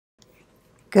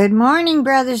Good morning,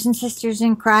 brothers and sisters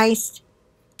in Christ.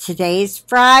 Today's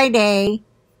Friday,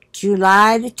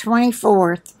 July the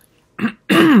 24th.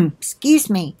 Excuse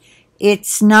me.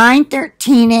 It's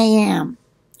 9:13 a.m.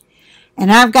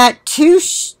 And I've got two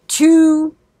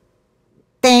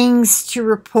things to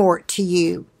report to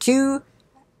you. Two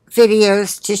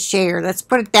videos to share. Let's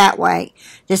put it that way.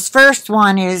 This first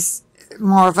one is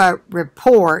more of a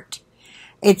report.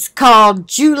 It's called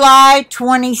July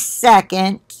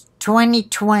 22nd,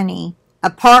 2020,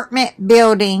 apartment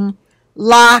building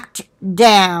locked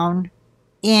down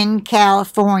in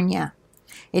California.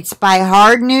 It's by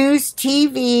Hard News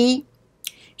TV.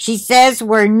 She says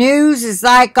where news is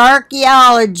like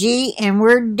archaeology and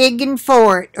we're digging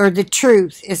for it, or the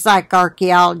truth is like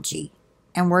archaeology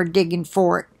and we're digging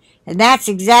for it. And that's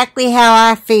exactly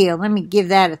how I feel. Let me give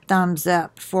that a thumbs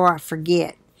up before I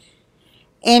forget.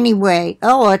 Anyway,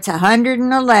 it's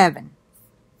 111.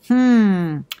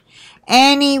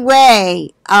 Anyway,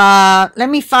 let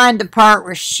me find the part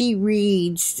where she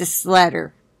reads this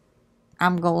letter.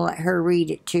 I'm going to let her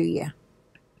read it to you.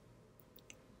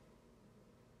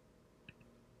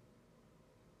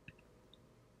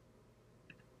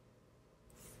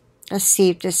 Let's see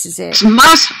if this is it.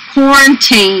 Must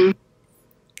quarantine.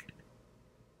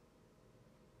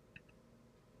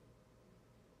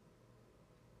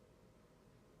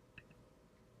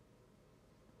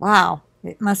 Wow,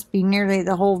 it must be nearly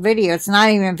the whole video. It's not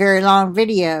even a very long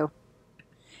video.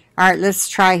 All right, let's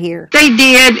try here. They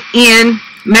did in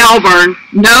Melbourne,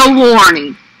 no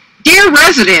warning. Dear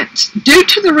residents, due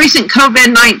to the recent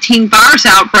COVID-19 virus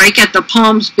outbreak at the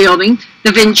Palms building,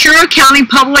 the Ventura County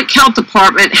Public Health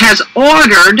Department has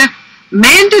ordered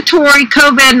mandatory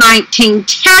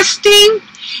COVID-19 testing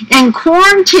and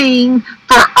quarantine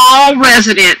for all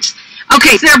residents.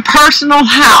 Okay, it's their personal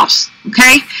house,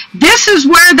 okay? This is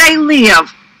where they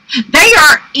live. They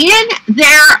are in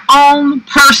their own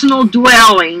personal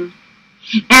dwelling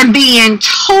and being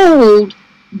told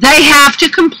they have to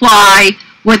comply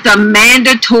with the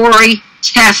mandatory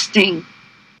testing.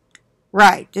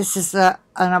 Right, this is an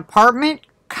apartment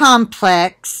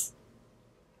complex.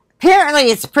 Apparently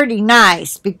it's pretty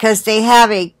nice because they have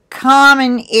a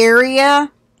common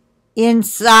area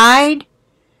inside.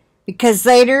 Because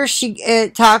later she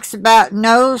talks about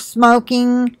no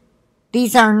smoking.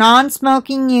 These are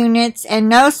non-smoking units and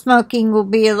no smoking will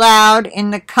be allowed in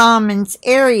the commons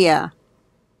area.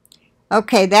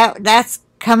 Okay, that's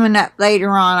coming up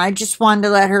later on. I just wanted to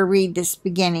let her read this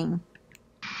beginning.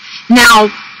 Now,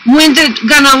 when's it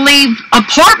going to leave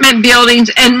apartment buildings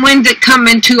and when's it come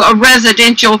into a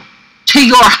residential to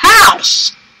your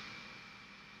house?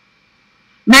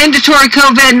 Mandatory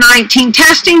COVID-19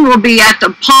 testing will be at the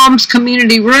Palms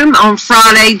Community Room on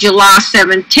Friday, July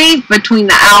 17th between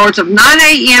the hours of 9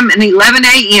 a.m. and 11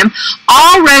 a.m.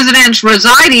 All residents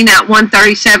residing at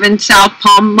 137 South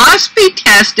Palm must be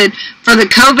tested for the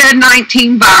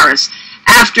COVID-19 virus.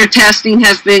 After testing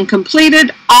has been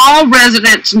completed, all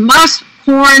residents must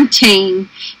quarantine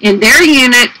in their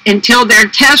unit until their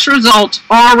test results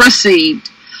are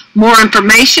received. More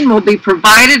information will be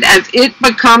provided as it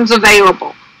becomes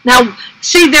available. Now,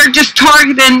 see, they're just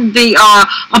targeting the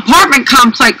apartment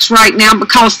complex right now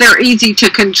because they're easy to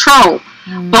control.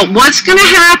 But what's going to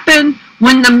happen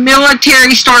when the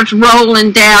military starts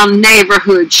rolling down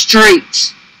neighborhood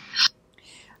streets?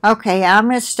 Okay, I'm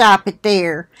going to stop it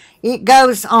there. It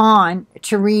goes on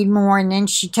to read more, and then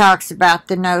she talks about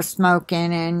the no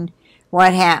smoking and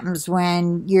what happens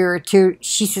when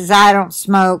she says, I don't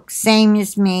smoke, same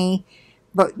as me.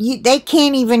 But they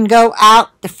can't even go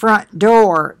out the front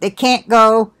door. They can't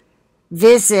go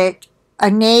visit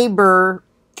a neighbor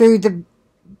through the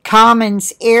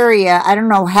commons area. I don't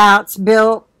know how it's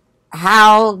built,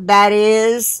 how that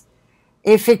is.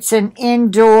 If it's an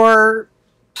indoor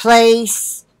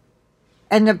place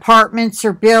and the apartments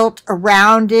are built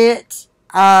around it,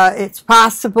 it's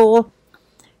possible.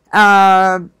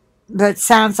 But it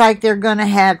sounds like they're going to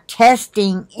have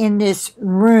testing in this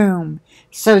room.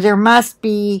 So there must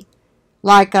be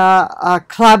like a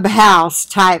clubhouse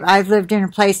type. I've lived in a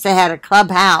place that had a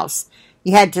clubhouse.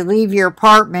 You had to leave your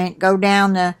apartment, go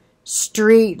down the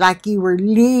street like you were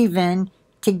leaving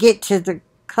to get to the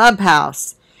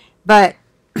clubhouse. But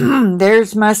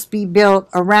theirs must be built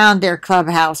around their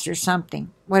clubhouse or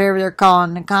something, whatever they're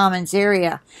calling the commons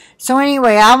area. So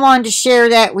anyway, I wanted to share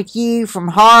that with you from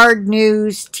Hard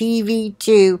News TV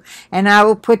 2, and I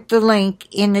will put the link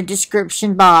in the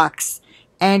description box.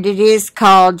 And it is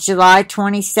called July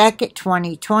 22nd,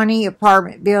 2020,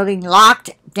 apartment building locked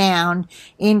down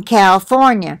in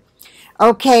California.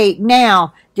 Okay,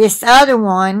 now, this other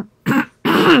one,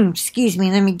 excuse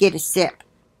me, let me get a sip.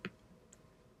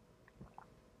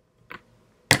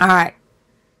 All right.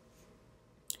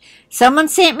 Someone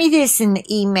sent me this in the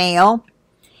email,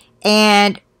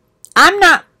 and I'm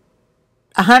not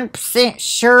 100%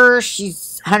 sure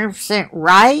she's 100%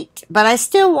 right, but I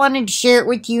still wanted to share it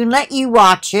with you and let you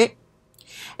watch it,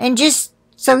 and just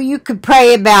so you could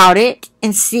pray about it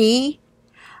and see,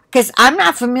 because I'm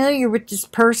not familiar with this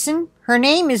person. Her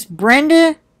name is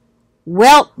Brenda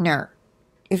Weltner.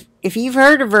 If you've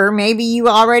heard of her, maybe you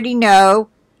already know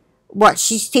what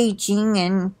she's teaching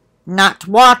and not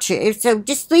to watch it. So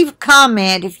just leave a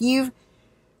comment if you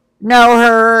know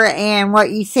her and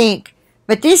what you think.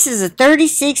 But this is a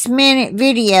 36-minute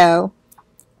video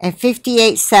and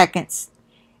 58 seconds.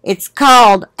 It's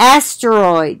called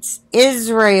Asteroids,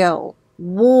 Israel,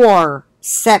 War,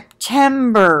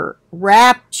 September,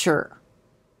 Rapture.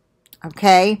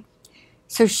 Okay?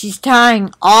 So she's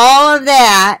tying all of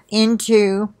that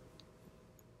into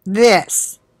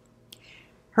this.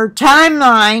 Her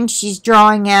timeline she's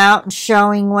drawing out and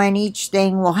showing when each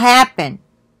thing will happen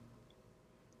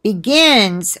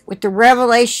begins with the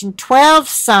Revelation 12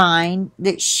 sign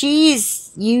that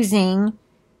she's using.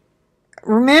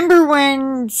 Remember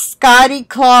when Scotty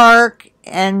Clark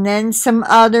and then some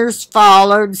others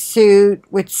followed suit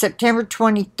with September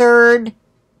 23rd,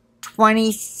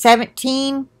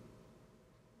 2017?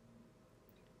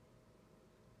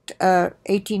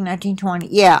 18, 19, 20.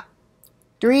 Yeah.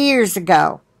 3 years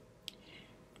ago.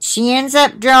 She ends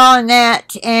up drawing that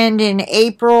to end in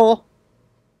April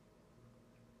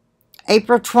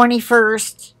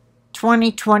 21st,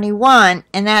 2021,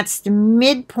 and that's the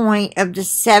midpoint of the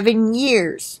 7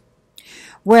 years.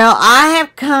 Well, I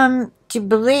have come to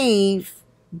believe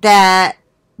that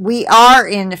we are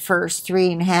in the first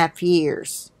 3.5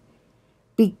 years,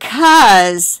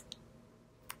 because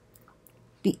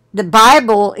the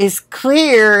Bible is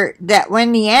clear that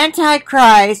when the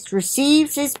Antichrist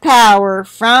receives his power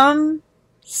from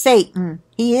Satan,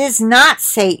 he is not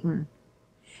Satan.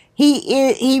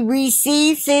 He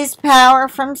receives his power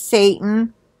from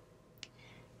Satan,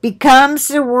 becomes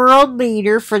the world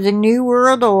leader for the New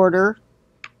World Order.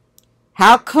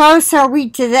 How close are we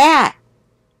to that?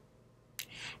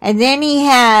 And then he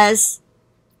has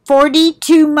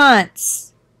 42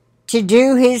 months to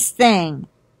do his thing,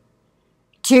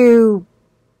 to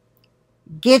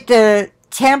get the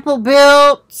temple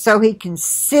built so he can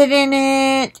sit in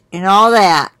it and all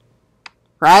that,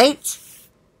 right?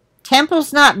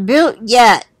 Temple's not built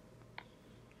yet,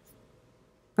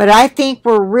 but I think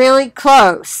we're really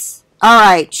close. All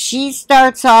right, she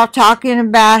starts off talking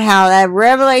about how that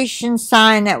Revelation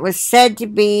sign that was said to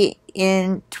be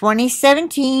in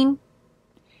 2017,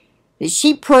 that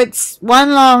she puts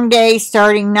one long day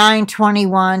starting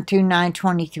 9/21 through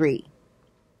 9/23.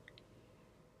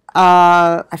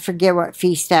 I forget what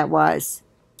feast that was.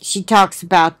 She talks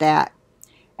about that.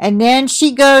 And then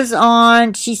she goes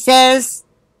on, she says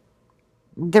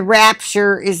the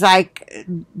rapture is like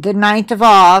the 9th of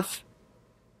Av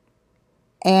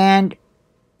and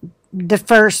the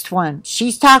first one.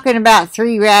 She's talking about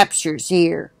 3 raptures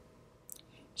here.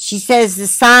 She says the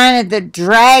sign of the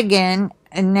dragon,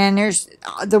 and then there's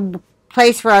the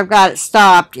place where I've got it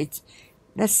stopped.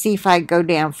 Let's see if I go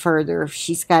down further, if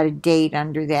she's got a date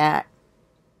under that.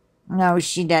 No,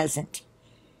 she doesn't.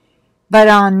 But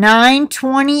on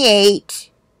 9/28,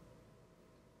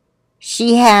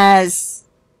 she has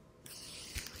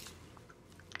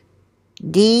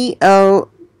DOFA,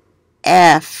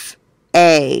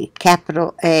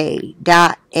 capital A,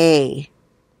 dot A.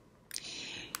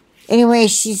 Anyway,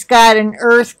 she's got an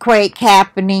earthquake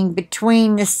happening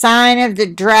between the sign of the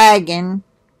dragon,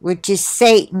 which is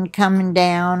Satan coming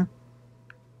down,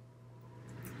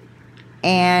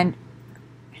 and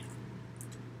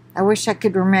I wish I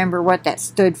could remember what that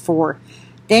stood for.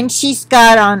 Then she's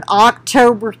got on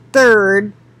October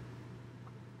 3rd,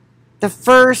 the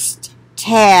first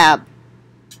tab.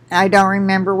 I don't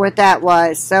remember what that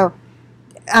was, so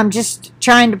I'm just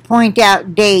trying to point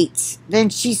out dates. Then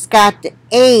she's got the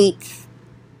 8th.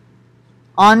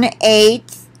 On the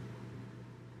 8th,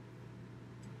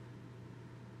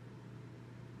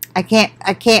 I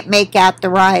can't make out the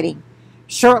writing.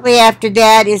 Shortly after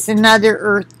that is another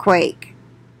earthquake.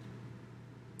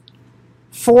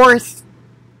 4th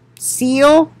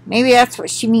seal, maybe that's what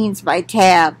she means by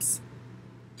tabs.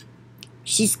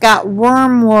 She's got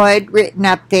wormwood written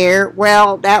up there.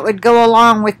 Well, that would go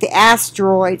along with the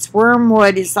asteroids.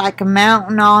 Wormwood is like a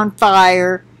mountain on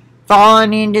fire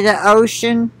falling into the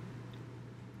ocean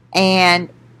and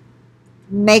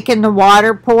making the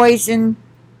water poison.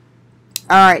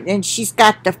 Alright, then she's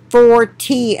got the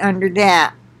 4T under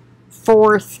that.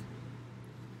 4th.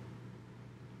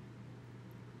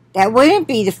 That wouldn't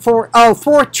be the 4th. Oh,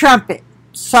 4th trumpet.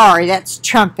 sorry, that's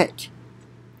trumpet.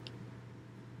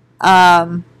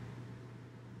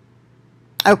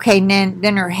 Okay,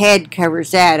 then her head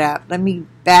covers that up. Let me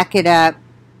back it up.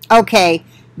 Okay,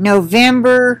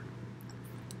 November,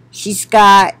 she's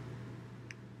got,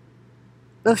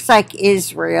 looks like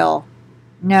Israel.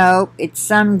 No, it's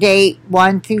some date,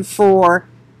 1 through 4.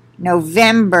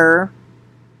 November,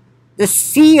 the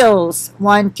seals,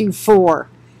 1 through 4.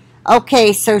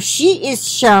 Okay, so she is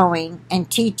showing and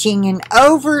teaching an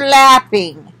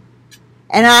overlapping,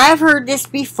 and I've heard this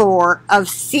before, of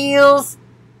seals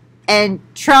and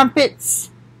trumpets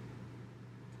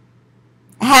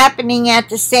happening at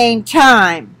the same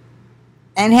time,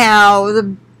 and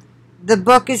how the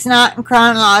book is not in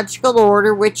chronological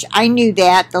order, which I knew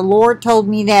that. The Lord told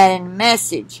me that in a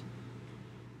message.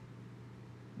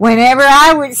 Whenever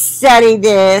I would study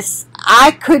this,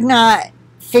 I could not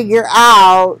figure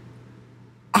out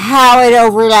how it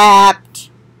overlapped,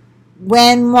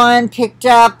 when one picked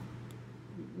up,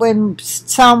 when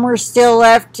some were still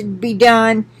left to be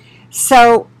done.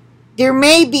 So there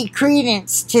may be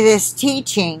credence to this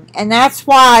teaching, and that's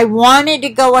why I wanted to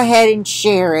go ahead and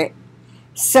share it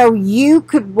so you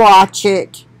could watch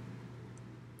it,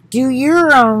 do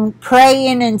your own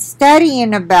praying and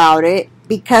studying about it,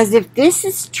 because if this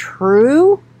is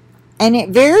true, and it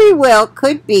very well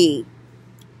could be,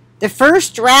 the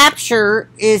first rapture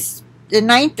is the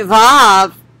 9th of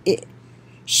Av.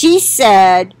 She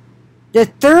said the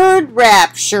third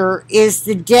rapture is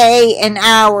the day and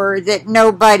hour that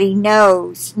nobody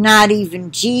knows, not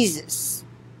even Jesus.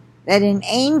 That an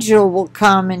angel will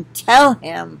come and tell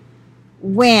him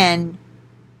when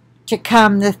to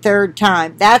come the third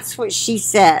time. That's what she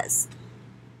says.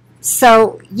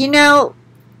 So, you know,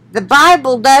 the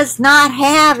Bible does not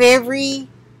have every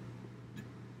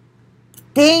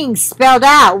thing spelled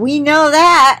out. We know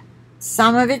that.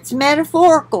 Some of it's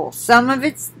metaphorical. Some of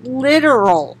it's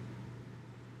literal.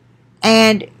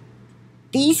 And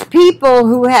these people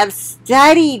who have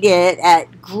studied it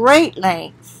at great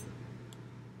length,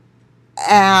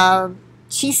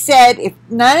 she said, if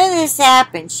none of this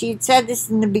happened, she had said this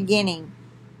in the beginning,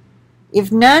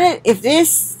 if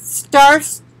this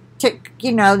starts to,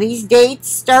 you know, these dates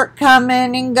start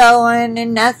coming and going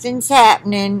and nothing's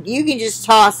happening, you can just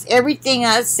toss everything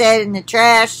I said in the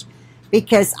trash,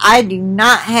 because I do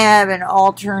not have an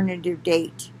alternative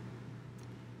date.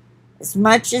 As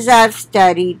much as I've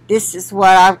studied, this is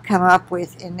what I've come up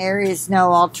with, and there is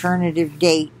no alternative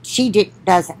date. She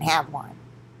doesn't have one.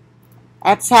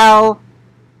 That's how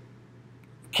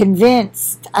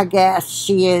convinced, I guess,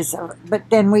 she is. But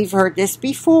then we've heard this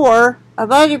before of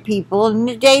other people, and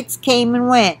the dates came and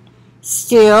went.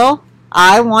 Still,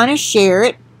 I want to share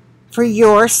it for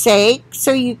your sake,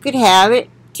 so you could have it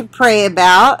to pray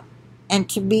about and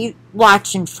to be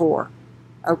watching for.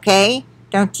 Okay?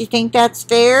 Don't you think that's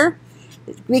fair?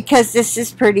 Because this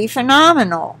is pretty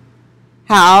phenomenal.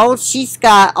 How she's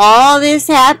got all this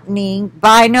happening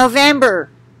by November.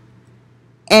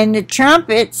 And the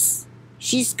trumpets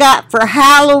she's got for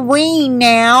Halloween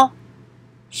now.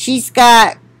 She's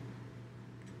got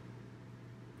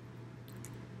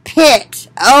pit.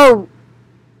 Oh,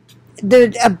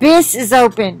 the abyss is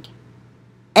opened.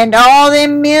 And all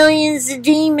them millions of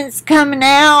demons coming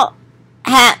out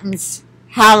happens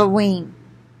Halloween.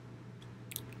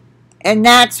 And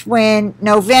that's when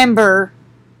November,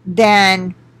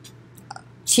 then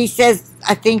she says,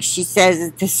 I think she says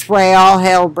it this way, all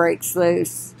hell breaks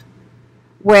loose.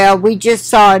 Well, we just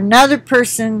saw another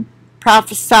person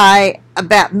prophesy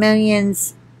about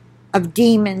millions of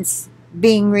demons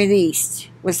being released.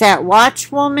 Was that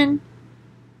Watchwoman?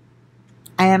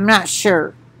 I am not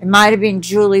sure. It might have been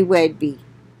Julie Wedby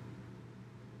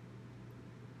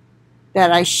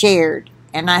that I shared.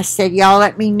 And I said, y'all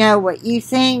let me know what you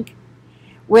think.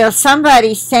 Well,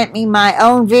 somebody sent me my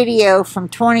own video from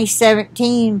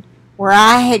 2017 where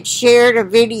I had shared a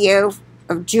video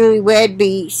of Julie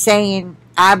Wedby saying,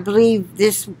 I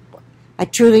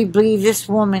truly believe this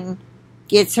woman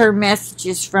gets her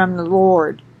messages from the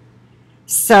Lord.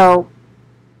 So,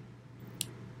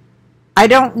 I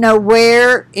don't know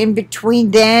where in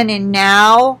between then and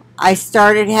now I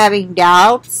started having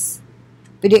doubts,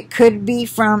 but it could be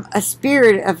from a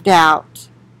spirit of doubt.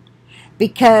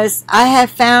 Because I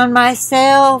have found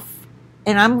myself,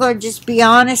 and I'm going to just be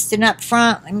honest and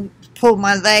upfront, and pull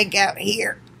my leg out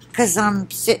here because I'm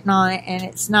sitting on it and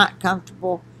it's not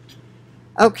comfortable.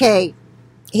 Okay,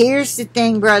 here's the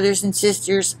thing, brothers and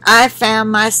sisters. I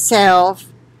found myself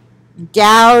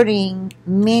doubting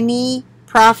many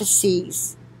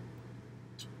prophecies.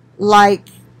 Like,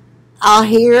 I'll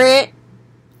hear it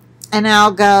and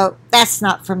I'll go, that's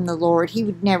not from the Lord. He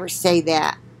would never say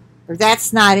that. or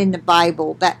that's not in the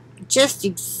Bible. That just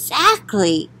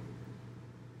exactly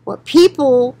what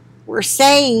people were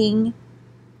saying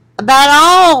about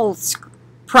all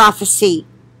prophecy.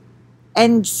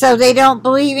 And so they don't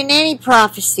believe in any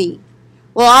prophecy.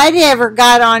 Well, I never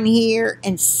got on here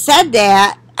and said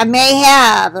that. I may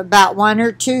have about one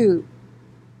or two.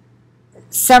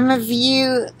 Some of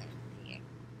you,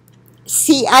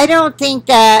 see, I don't think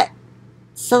that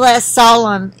Celeste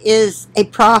Solom is a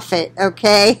prophet,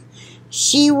 okay?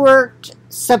 She worked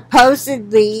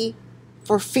supposedly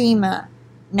for FEMA.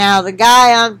 Now, the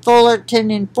guy on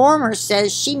Fullerton Informer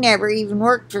says she never even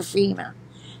worked for FEMA.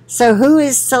 So who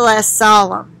is Celeste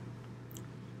Solom?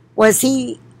 Was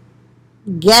he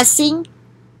guessing?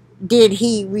 Did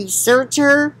he research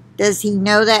her? Does he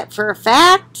know that for a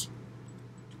fact?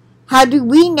 How do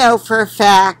we know for a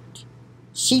fact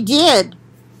she did?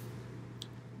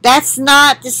 That's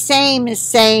not the same as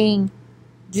saying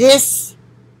this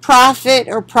prophet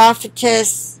or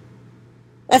prophetess.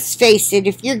 Let's face it,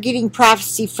 if you're getting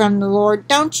prophecy from the Lord,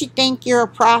 don't you think you're a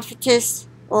prophetess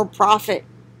or a prophet?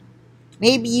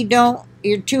 Maybe you don't,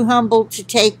 you're too humble to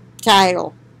take the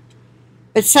title.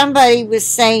 But somebody was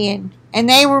saying, and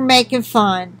they were making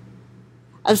fun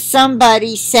of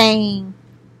somebody saying,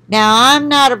 now I'm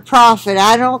not a prophet,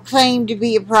 I don't claim to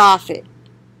be a prophet.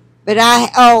 But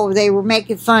they were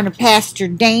making fun of Pastor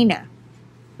Dana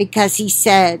because he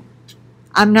said,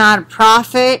 I'm not a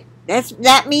prophet.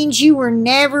 That means you were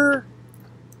never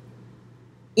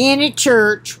in a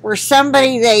church where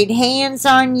somebody laid hands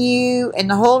on you and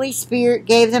the Holy Spirit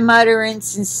gave them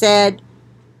utterance and said,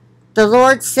 the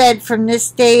Lord said from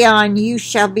this day on you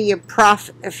shall be a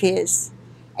prophet of his.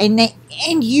 And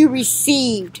you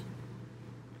received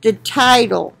the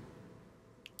title.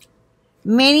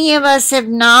 Many of us have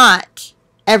not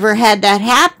ever had that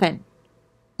happen.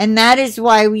 And that is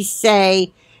why we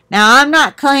say, now I'm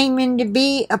not claiming to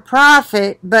be a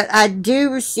prophet, but I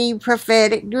do receive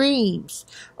prophetic dreams,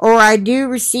 or I do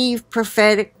receive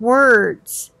prophetic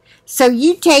words. So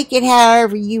you take it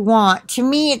however you want. To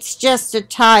me, it's just a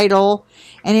title.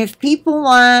 And if people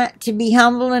want to be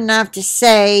humble enough to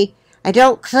say, I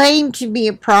don't claim to be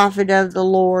a prophet of the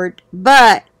Lord,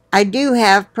 but I do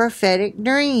have prophetic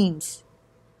dreams.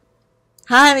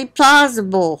 Highly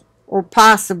plausible or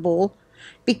possible,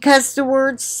 because the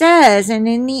word says, and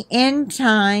in the end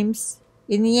times,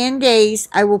 in the end days,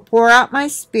 I will pour out my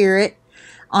spirit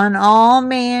on all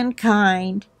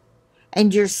mankind,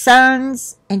 and your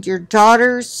sons and your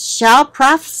daughters shall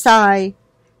prophesy.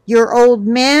 Your old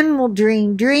men will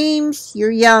dream dreams.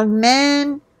 Your young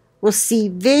men will see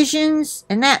visions.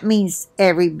 And that means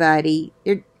everybody.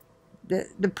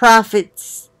 The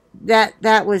prophets,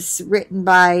 that was written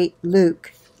by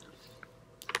Luke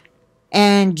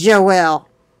and Joel.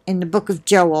 In the book of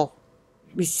Joel.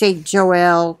 We say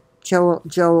Joel,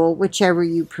 whichever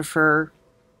you prefer.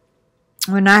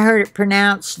 When I heard it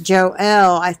pronounced Joel,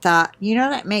 I thought,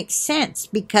 that makes sense,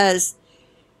 because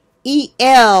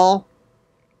E-L,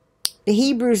 the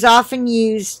Hebrews often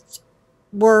used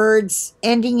words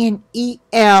ending in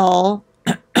E-L,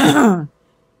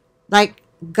 like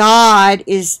God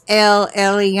is El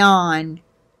Elyon,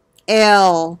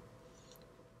 El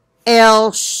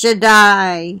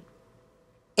Shaddai,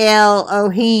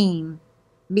 Elohim,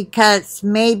 because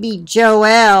maybe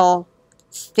Joel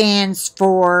stands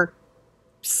for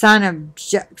son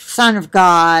of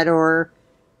God or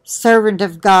servant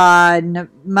of God, and the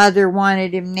mother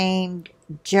wanted him named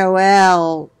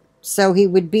Joel so he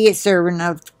would be a servant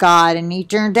of God, and he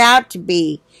turned out to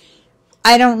be.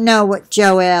 I don't know what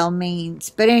Joel means,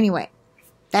 but anyway,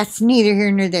 that's neither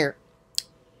here nor there.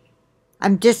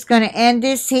 I'm just going to end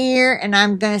this here, and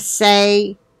I'm going to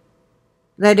say,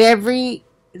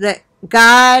 let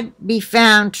God be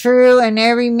found true and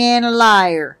every man a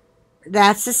liar.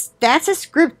 That's a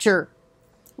scripture.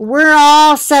 We're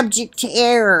all subject to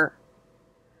error.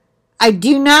 I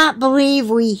do not believe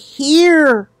we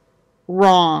hear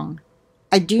wrong.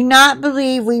 I do not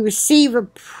believe we receive a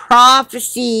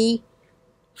prophecy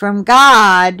from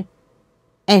God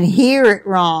and hear it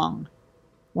wrong.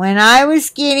 When I was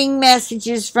getting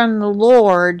messages from the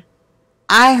Lord,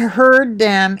 I heard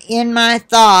them in my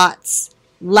thoughts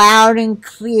loud and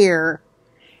clear,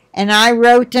 and I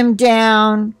wrote them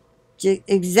down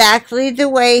exactly the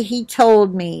way he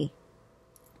told me.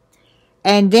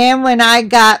 And then when I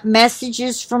got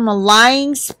messages from a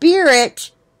lying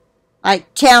spirit,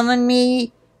 like telling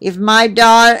me if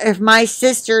my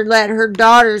sister let her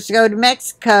daughters go to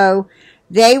Mexico,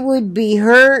 they would be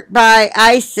hurt by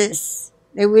ISIS.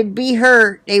 They would be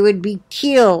hurt. They would be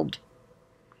killed.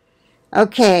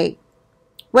 Okay.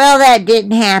 Well, that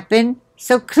didn't happen.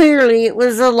 So clearly it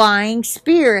was a lying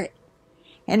spirit.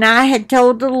 And I had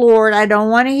told the Lord I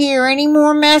don't want to hear any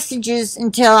more messages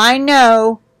until I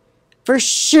know for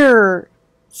sure.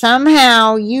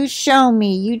 Somehow you show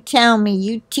me, you tell me,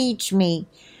 you teach me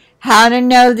how to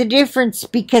know the difference,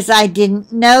 because I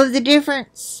didn't know the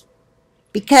difference.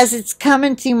 Because it's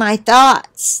coming through my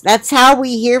thoughts. That's how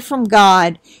we hear from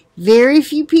God. Very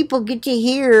few people get to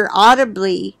hear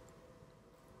audibly.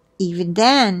 Even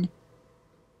then,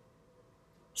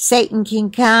 Satan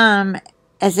can come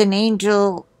as an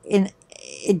angel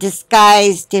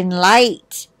disguised in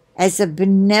light, as a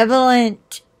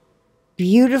benevolent,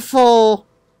 beautiful,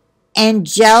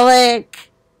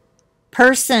 angelic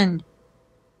person,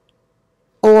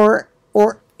 or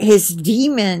his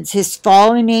demons, his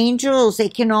fallen angels. They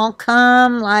can all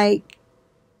come like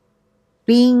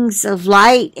beings of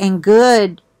light and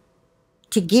good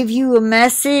to give you a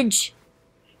message,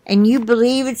 and you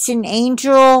believe it's an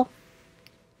angel,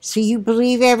 so you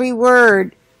believe every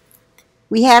word.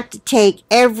 We have to take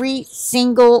every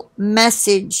single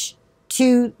message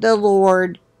to the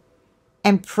Lord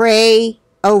and pray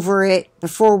over it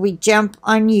before we jump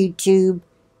on YouTube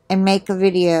and make a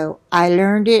video. I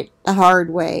learned it the hard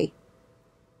way.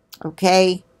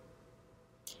 Okay?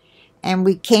 And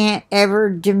we can't ever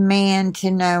demand to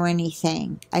know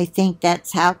anything. I think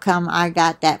that's how come I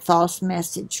got that false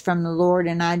message from the Lord,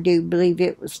 and I do believe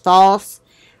it was false.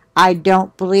 I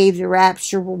don't believe the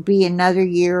rapture will be another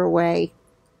year away.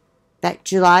 That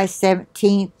July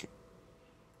 17th,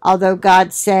 although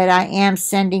God said, I am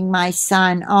sending my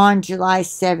son on July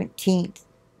 17th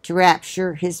to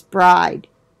rapture his bride.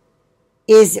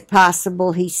 Is it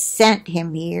possible he sent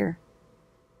him here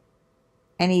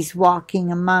and he's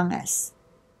walking among us?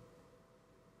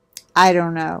 I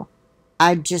don't know.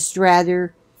 I'd just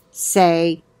rather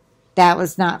say that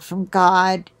was not from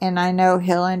God, and I know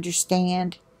he'll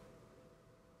understand.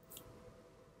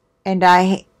 And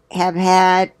I have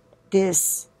had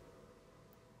this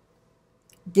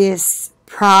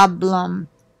problem,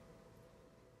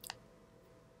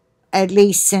 at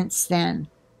least since then,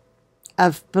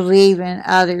 of believing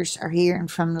others are hearing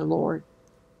from the Lord.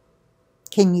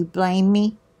 Can you blame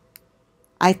me?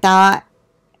 I thought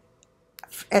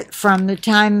from the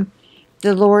time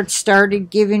the Lord started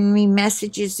giving me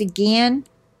messages again,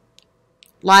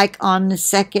 like on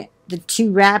the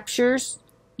two raptures,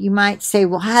 you might say,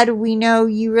 well, how do we know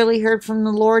you really heard from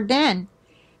the Lord then?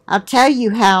 I'll tell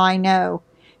you how I know.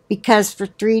 Because for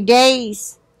 3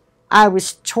 days, I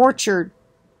was tortured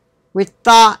with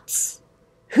thoughts.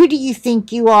 Who do you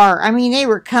think you are? I mean, they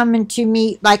were coming to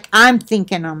me like I'm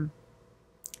thinking them.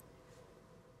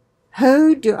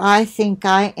 Who do I think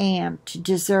I am to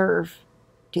deserve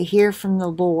to hear from the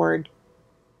Lord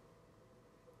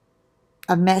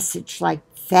a message like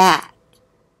that?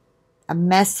 A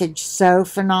message so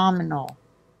phenomenal.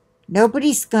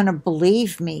 Nobody's going to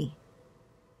believe me.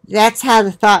 That's how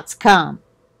the thoughts come.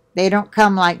 They don't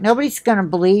come like, nobody's going to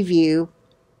believe you.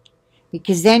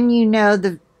 Because then you know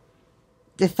the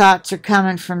thoughts are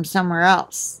coming from somewhere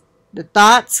else. The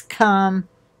thoughts come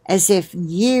as if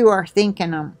you are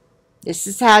thinking them. This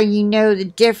is how you know the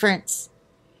difference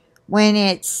when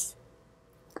it's,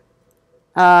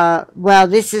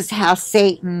 this is how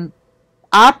Satan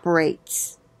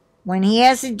operates. When he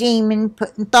has a demon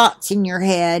putting thoughts in your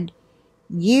head,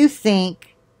 you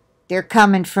think they're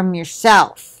coming from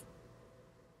yourself.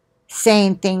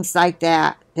 Saying things like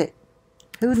that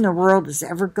who in the world is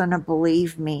ever going to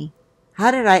believe me?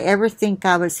 How did I ever think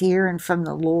I was hearing from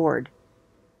the Lord?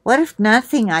 What if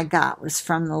nothing I got was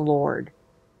from the Lord?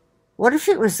 What if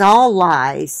it was all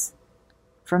lies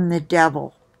from the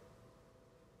devil?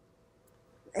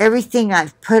 Everything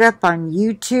I've put up on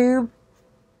YouTube,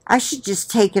 I should just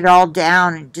take it all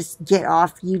down and just get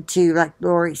off YouTube, like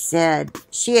Lori said.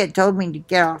 She had told me to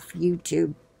get off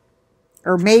YouTube.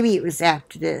 Or maybe it was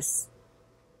after this.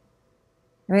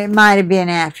 It might have been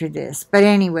after this. But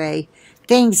anyway,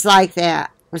 things like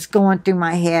that was going through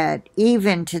my head.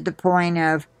 Even to the point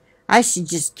of, I should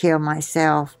just kill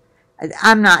myself.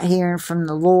 I'm not hearing from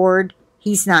the Lord.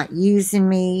 He's not using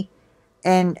me.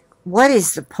 And what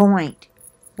is the point?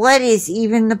 What is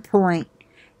even the point?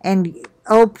 And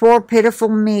oh, poor pitiful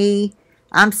me.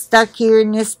 I'm stuck here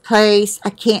in this place. I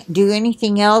can't do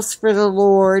anything else for the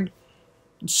Lord.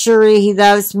 Surely he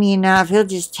loves me enough. He'll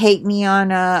just take me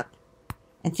on up.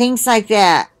 And things like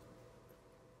that.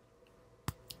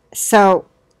 So,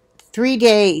 3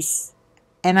 days.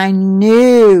 And I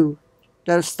knew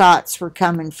those thoughts were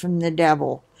coming from the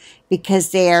devil. Because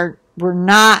they were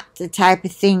not the type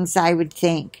of things I would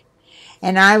think.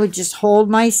 And I would just hold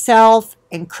myself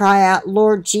and cry out,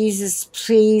 Lord Jesus,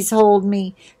 please hold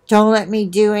me. Don't let me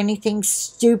do anything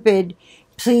stupid.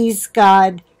 Please,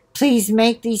 God, please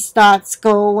make these thoughts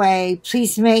go away.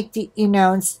 Please make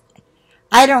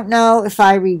I don't know if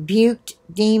I rebuked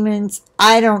demons.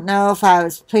 I don't know if I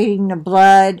was pleading the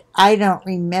blood. I don't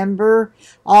remember.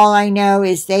 All I know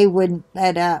is they wouldn't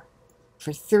let up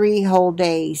for 3 whole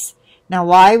days. Now,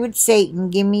 why would Satan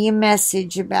give me a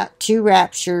message about 2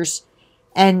 raptures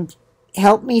and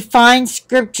help me find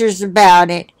scriptures about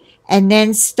it and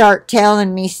then start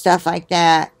telling me stuff like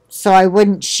that so I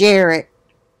wouldn't share it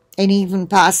and even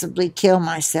possibly kill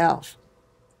myself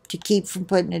to keep from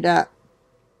putting it up?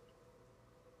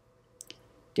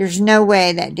 There's no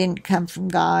way that didn't come from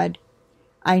God.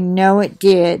 I know it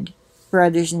did,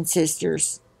 brothers and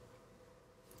sisters.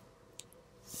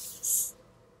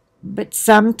 But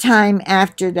sometime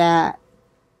after that,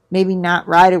 maybe not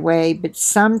right away, but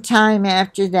sometime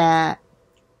after that,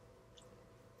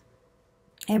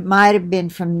 it might have been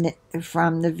from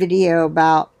the video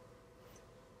about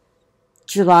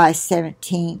July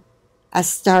 17th, I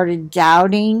started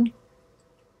doubting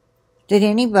that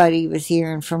anybody was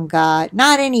hearing from God.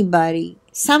 Not anybody.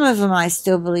 Some of them I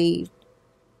still believed.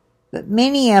 But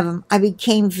many of them, I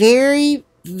became very,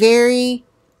 very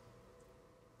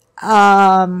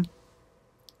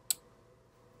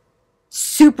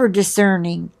super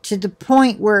discerning to the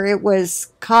point where it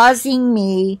was causing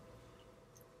me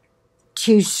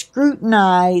to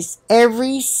scrutinize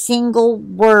every single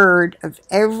word of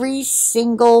every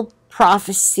single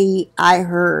prophecy I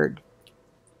heard.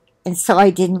 And so I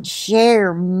didn't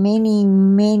share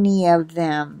many of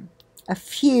them. A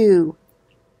few.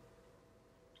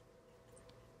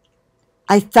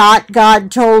 I thought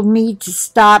God told me to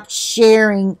stop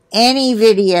sharing any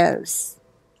videos.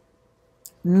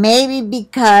 Maybe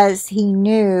because He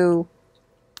knew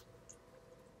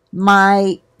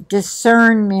my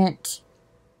discernment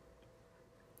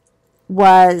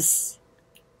was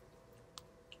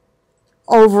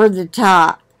over the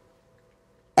top.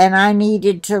 And I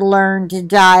needed to learn to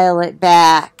dial it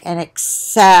back and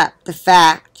accept the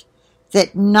fact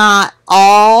that not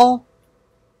all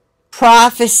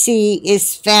prophecy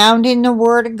is found in the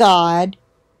Word of God,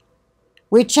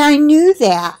 which I knew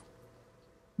that.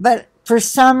 But for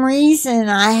some reason,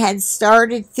 I had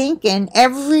started thinking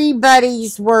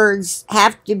everybody's words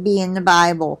have to be in the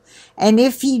Bible. And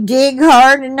if you dig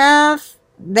hard enough,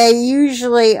 they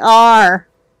usually are.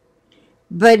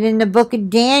 But in the book of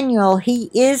Daniel,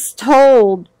 he is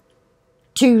told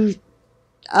to,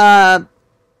 how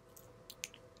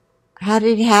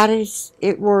does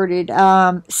it worded?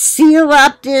 Seal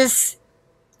up this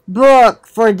book,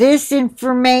 for this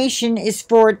information is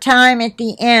for a time at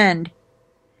the end.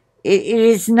 It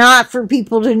is not for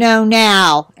people to know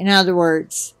now, in other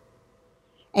words.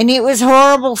 And it was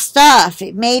horrible stuff.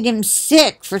 It made him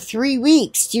sick for 3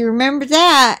 weeks. Do you remember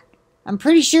that? I'm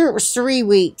pretty sure it was 3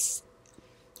 weeks.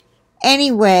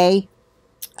 Anyway,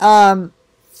 I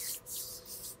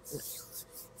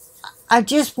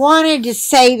just wanted to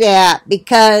say that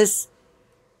because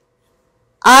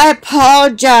I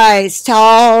apologize to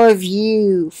all of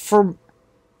you for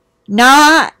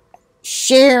not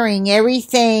sharing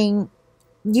everything.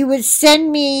 You would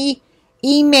send me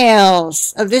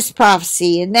emails of this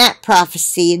prophecy and that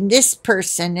prophecy and this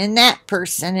person and that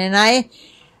person, and I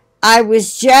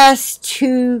was just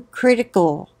too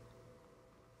critical.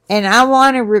 And I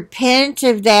want to repent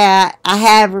of that. I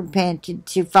have repented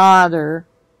to Father.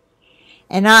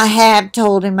 And I have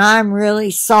told Him I'm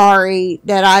really sorry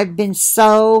that I've been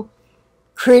so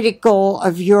critical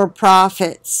of your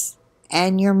prophets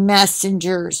and your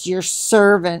messengers, your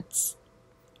servants,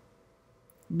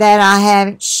 that I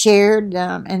haven't shared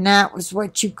them. And that was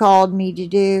what you called me to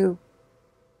do.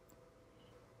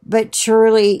 But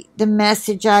surely the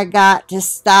message I got to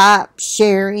stop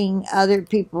sharing other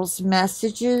people's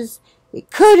messages,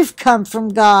 it could have come from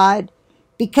God,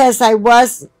 because I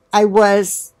was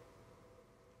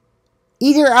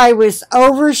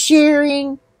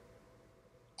oversharing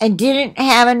and didn't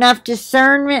have enough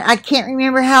discernment. I can't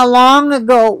remember how long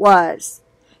ago it was.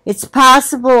 It's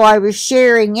possible I was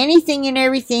sharing anything and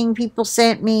everything people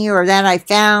sent me or that I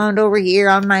found over here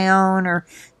on my own or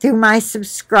through my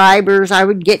subscribers. I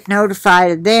would get notified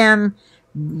of them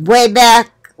way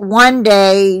back one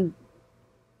day.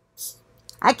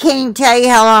 I can't even tell you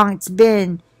how long it's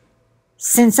been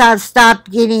since I've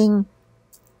stopped getting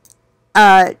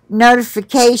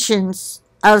notifications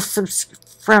of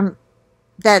from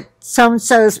that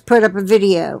so-and-so's put up a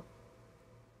video.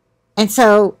 And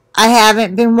so I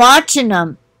haven't been watching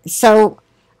them. So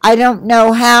I don't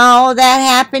know how that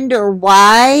happened or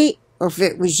why, or if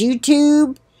it was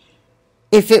YouTube,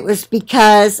 if it was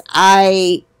because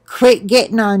I quit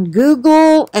getting on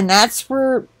Google, and that's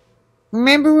where,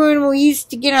 remember when we used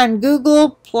to get on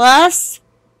Google Plus?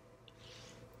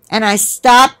 And I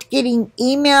stopped getting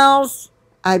emails.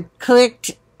 I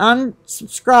clicked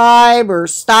unsubscribe or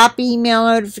stop email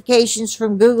notifications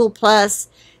from Google Plus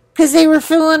because they were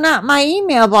filling up my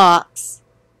email box.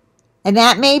 And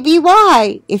that may be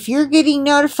why. If you're getting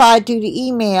notified through the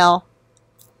email,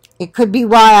 it could be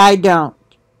why I don't.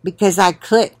 Because I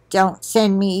clicked don't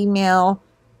send me email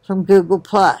from Google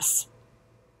Plus.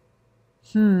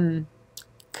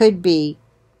 Could be.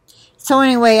 So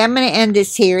anyway, I'm going to end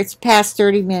this here. It's past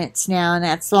 30 minutes now, and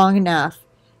that's long enough.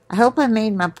 I hope I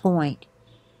made my point.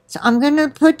 So I'm going to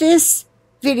put this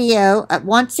video,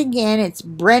 once again, it's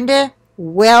Brenda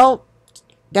Welt,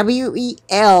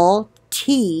 WELTNER,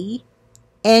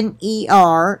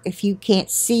 if you can't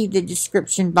see the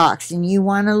description box and you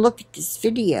want to look at this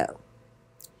video.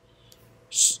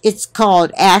 It's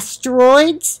called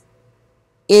Asteroids,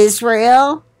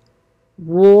 Israel,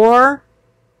 War,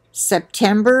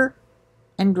 September,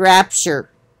 and Rapture,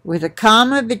 with a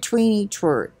comma between each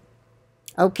word.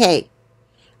 Okay,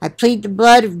 I plead the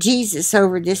blood of Jesus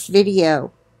over this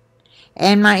video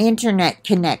and my internet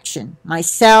connection,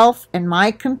 myself and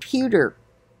my computer,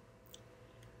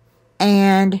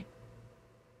 and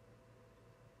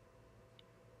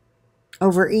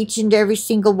over each and every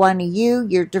single one of you,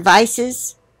 your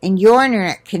devices, and your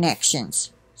internet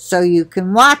connections, so you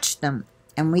can watch them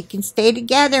and we can stay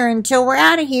together until we're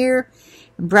out of here.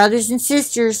 And brothers and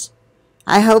sisters,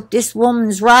 I hope this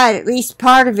woman's right, at least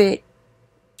part of it,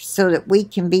 so that we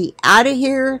can be out of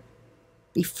here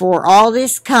before all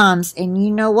this comes. And you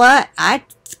know what? I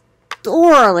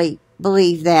thoroughly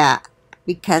believe that,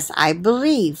 because I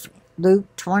believe Luke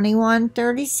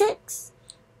 21:36.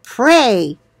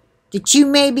 Pray that you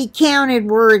may be counted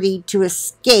worthy to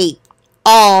escape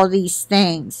all these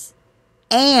things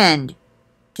and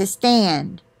to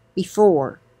stand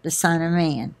before the Son of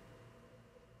Man.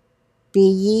 Be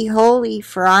ye holy,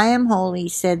 for I am holy,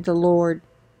 said the Lord,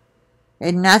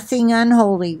 and nothing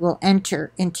unholy will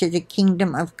enter into the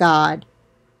kingdom of God.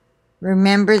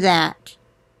 Remember that.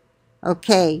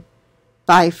 Okay,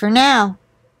 bye for now.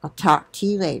 I'll talk to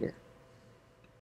you later.